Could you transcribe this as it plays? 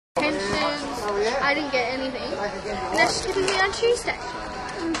Pensions. I didn't get anything. And they're skipping me on Tuesday.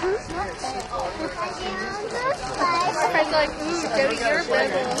 My friends are like, ooh, Joey, you're a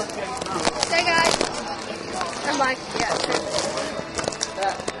rebel. Say, guys. I'm like, yeah, true.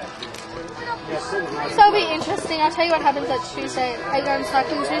 So it'll be interesting. I'll tell you what happens at Tuesday. Are you going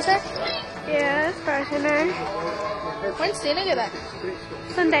cycling Tuesday? Yeah, as far as I know. When's Dina get back?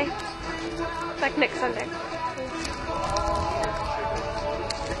 Sunday. Like next Sunday.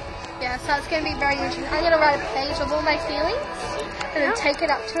 Yeah, so it's going to be very interesting. I'm going to write a page of all my feelings and then take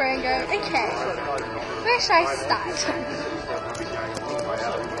it up to her and go, okay, where should I start? It's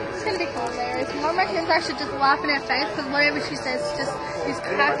going to be hilarious. One of my friends I should just laugh in her face because whatever she says just is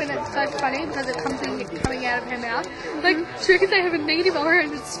crap and it's so funny because it comes coming out of her mouth. Like, she reckons I have a negative aura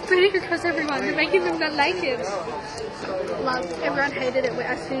and it's spreading across everyone and making them not like it. Love. Everyone hated it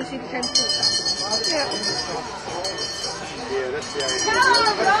as soon as she became full-time. Yeah.